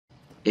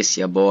It's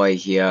your boy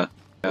here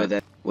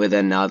with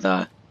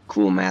another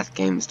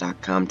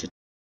coolmathgames.com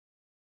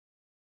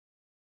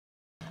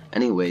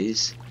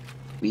Anyways,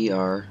 we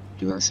are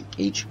doing some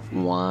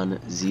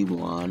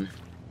H1Z1.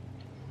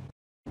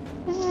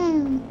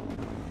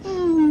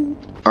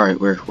 Alright,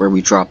 where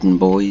we dropping,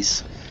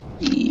 boys?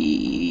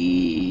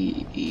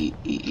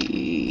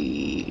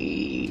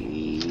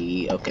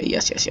 Okay,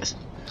 yes.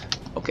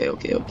 Okay,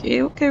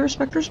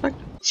 respect.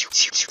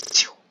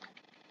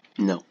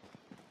 No,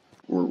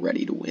 we're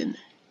ready to win.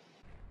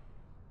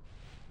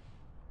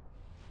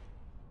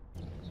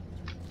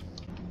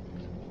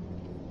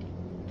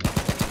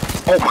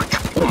 Oh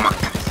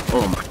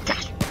my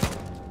gosh.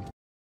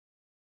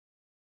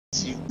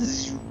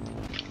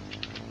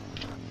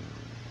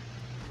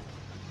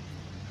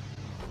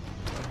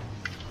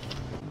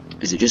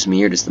 Is it just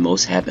me, or does the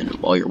most happen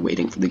while you're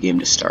waiting for the game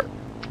to start?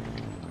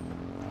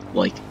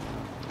 Like,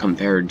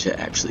 compared to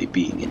actually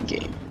being in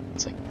game.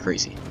 It's like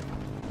crazy.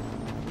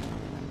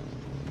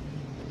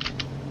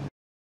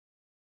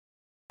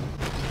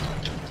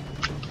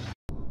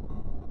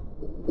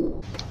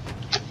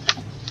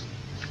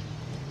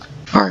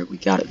 Alright, we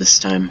got it this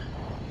time.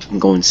 I'm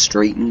going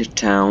straight into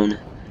town,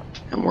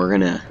 and we're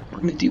gonna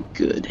do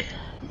good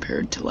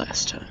compared to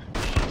last time.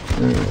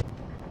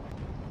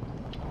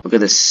 Look at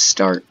this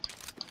start.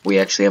 We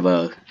actually have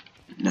a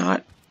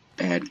not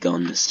bad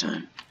gun this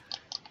time.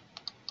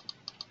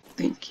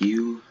 Thank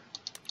you.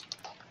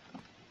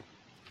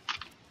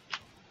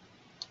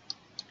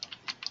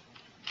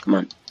 Come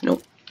on.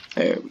 Nope.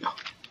 There we go.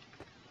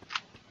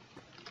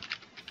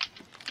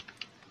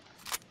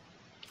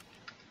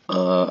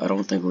 I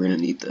don't think we're gonna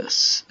need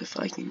this. If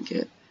I can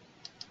get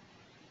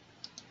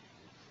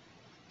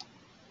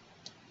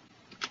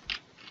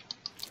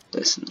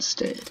this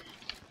instead.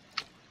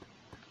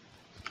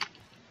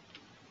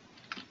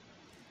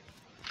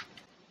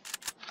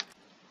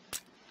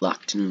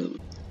 Locked and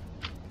loaded.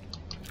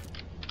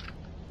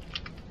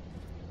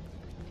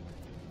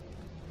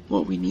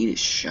 What we need is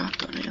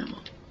shotgun ammo.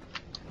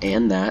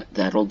 And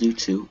that'll do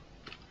too.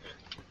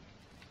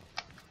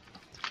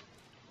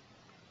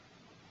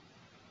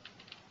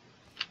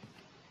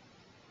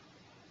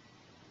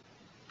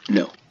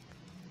 No.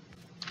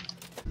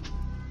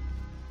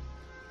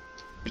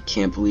 I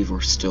can't believe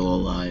we're still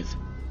alive.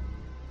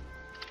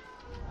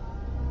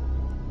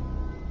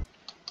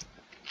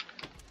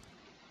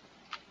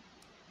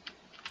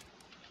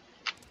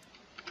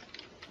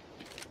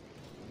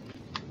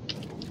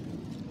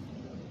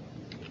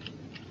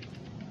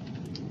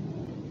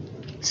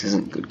 This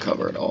isn't good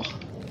cover at all.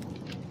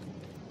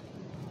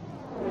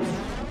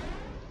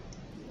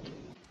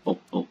 Oh.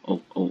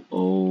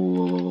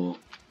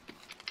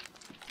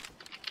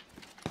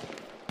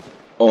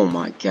 Oh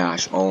my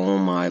gosh, oh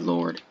my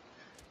lord.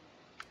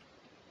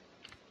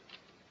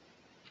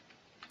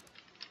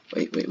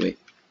 Wait.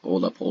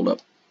 Hold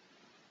up.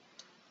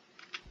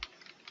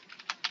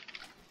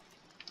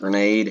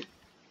 Grenade.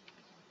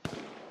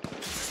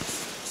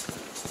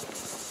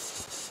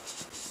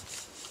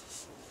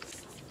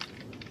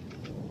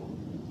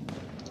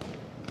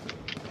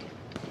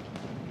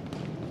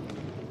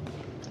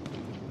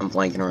 I'm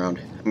flanking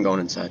around. I'm going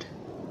inside.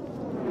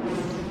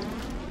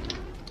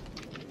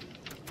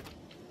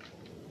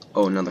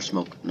 Oh, another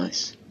smoke.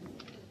 Nice.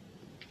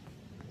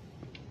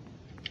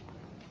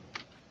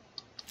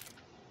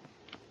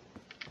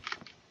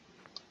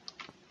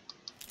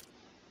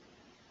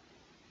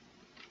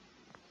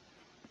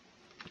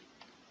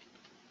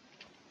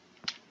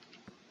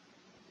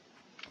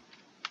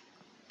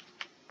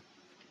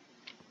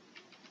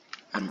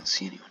 I don't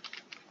see anyone.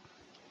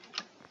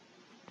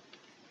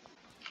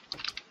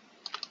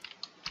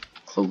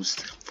 Close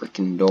the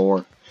freaking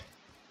door.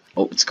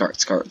 Oh, it's Scar.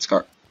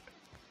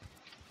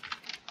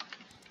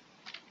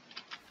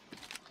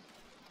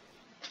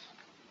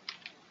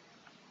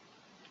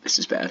 This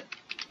is bad.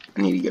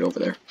 I need to get over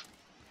there.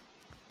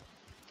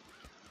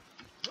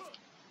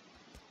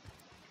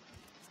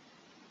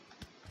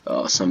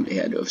 Oh, somebody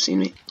had to have seen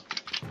me.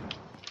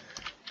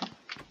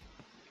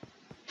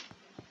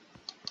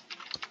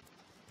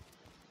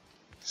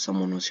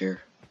 Someone was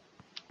here.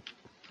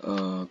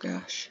 Oh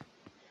gosh.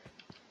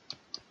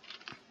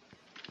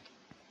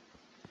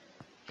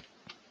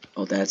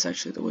 Oh, that's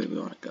actually the way we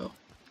want to go.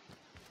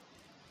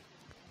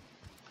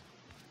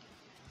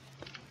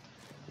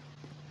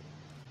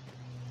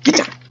 Get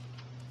down!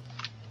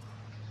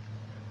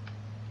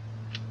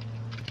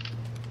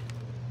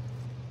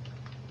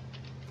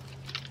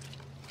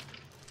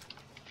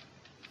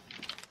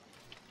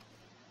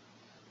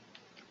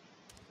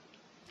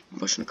 I'm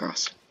pushing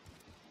across.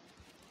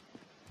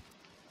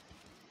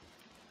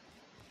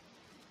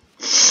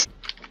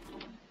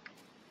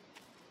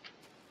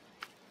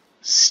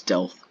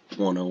 Stealth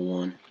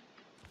 101.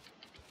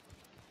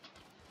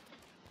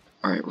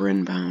 Alright, we're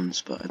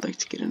inbounds, but I'd like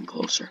to get in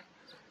closer.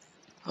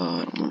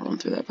 I don't want to run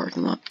through that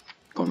parking lot.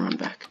 Going around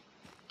back.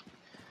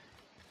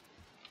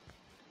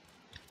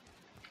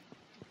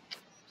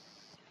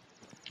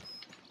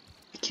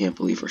 I can't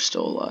believe we're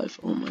still alive.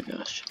 Oh my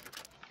gosh.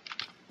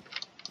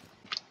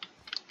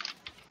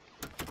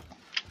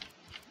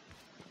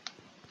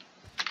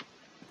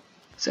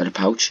 Is that a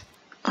pouch?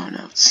 Oh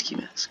no, it's a ski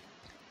mask.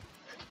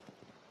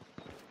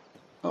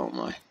 Oh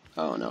my.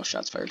 Oh no,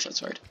 shots fired,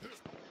 shots fired.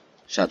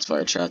 Shots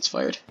fired, shots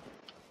fired.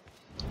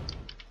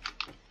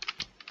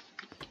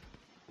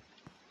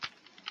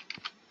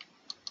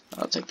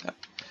 I'll take that.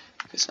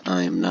 Because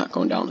I am not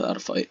going down without a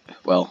fight.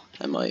 Well,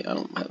 I might. I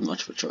don't have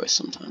much of a choice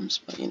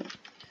sometimes, but you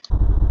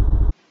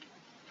know.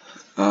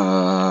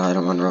 I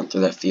don't want to run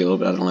through that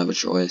field, but I don't have a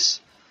choice.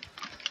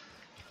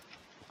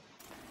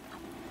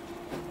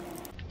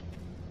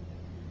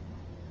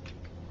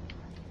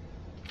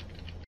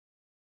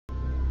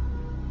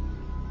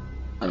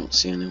 I don't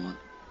see anyone.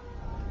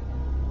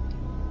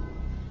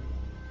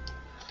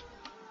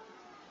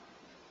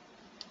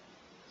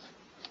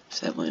 If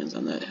that lands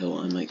on that hill,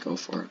 I might go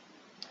for it.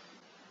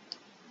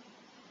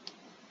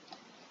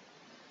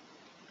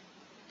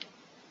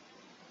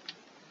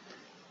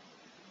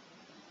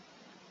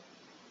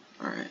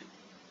 Alright.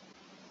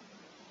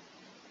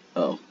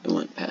 Oh, it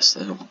went past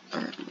the hill.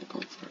 Alright, I'm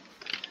going for it.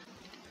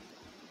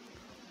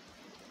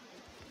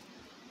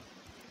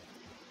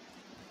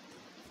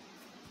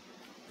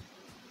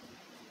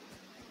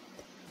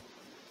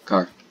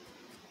 Car.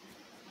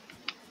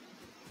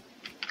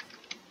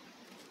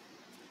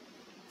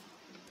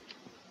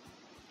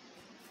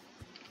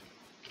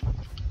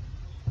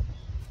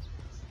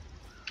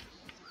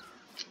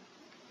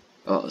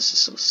 Oh, this is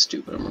so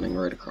stupid. I'm running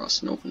right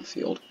across an open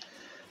field.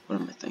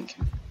 What am I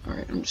thinking?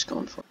 Alright, I'm just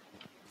going for it.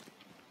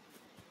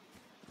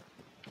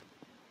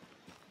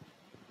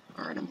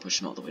 Alright, I'm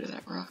pushing all the way to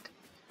that rock.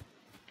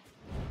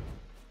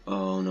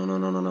 Oh, no, no,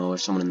 no, no, no.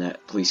 There's someone in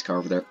that police car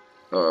over there.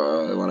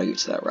 I want to get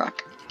to that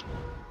rock.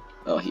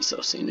 Oh, he's so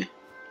seen me.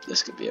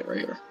 This could be it right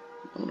here.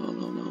 No, no,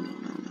 no, no, no,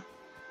 no, no.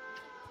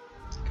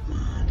 Come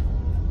on.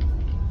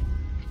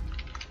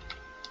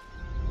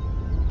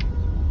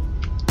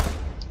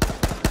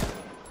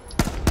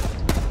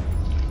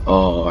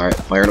 Oh, alright.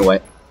 Firing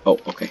away. Oh,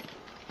 okay.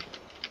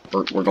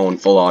 We're going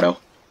full auto.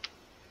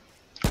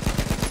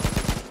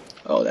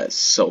 Oh, that's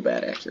so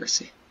bad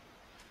accuracy.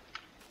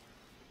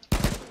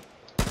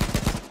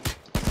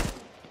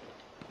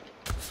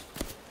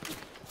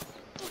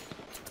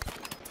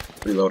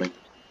 Reloading.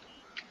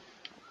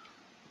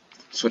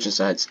 Switching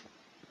sides.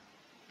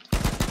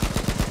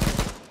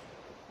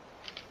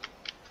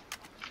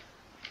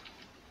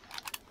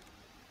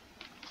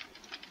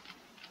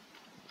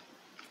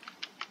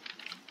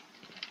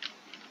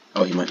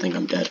 Oh, you might think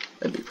I'm dead.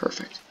 That'd be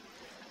perfect.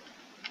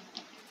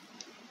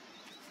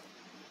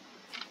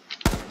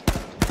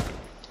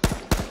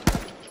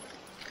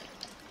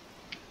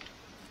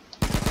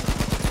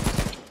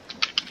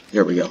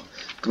 Here we go.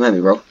 Come at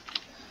me, bro.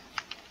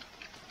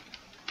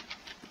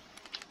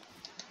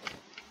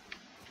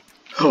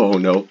 Oh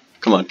no.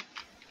 Come on.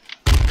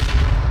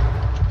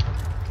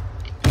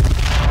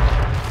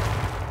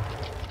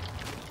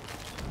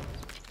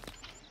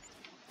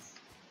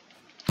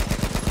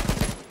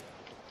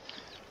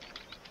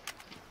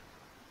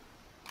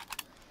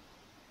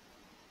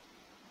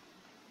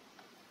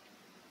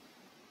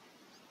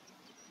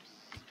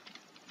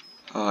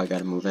 Oh, I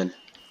gotta move in.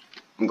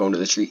 I'm going to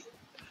the tree.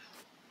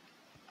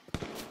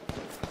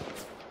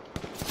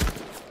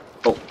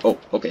 Oh,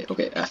 okay,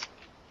 F.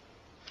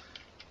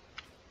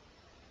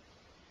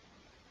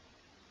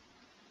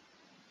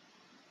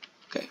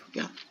 Okay,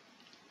 we got him.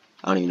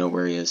 I don't even know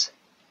where he is.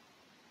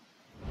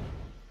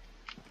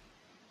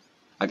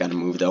 I gotta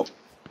move though.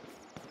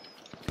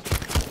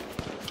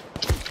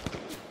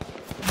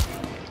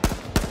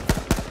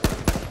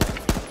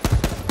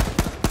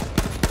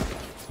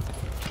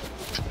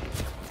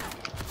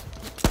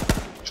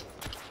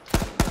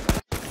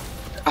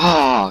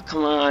 Ah,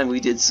 come on, we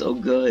did so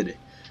good.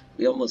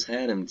 We almost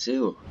had him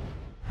too.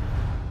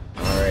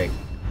 Alright,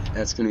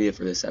 that's gonna be it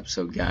for this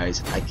episode,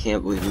 guys. I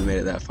can't believe we made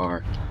it that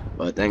far.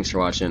 But thanks for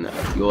watching.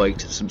 If you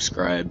liked,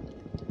 subscribe.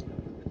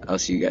 I'll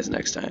see you guys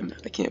next time.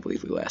 I can't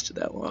believe we lasted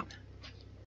that long.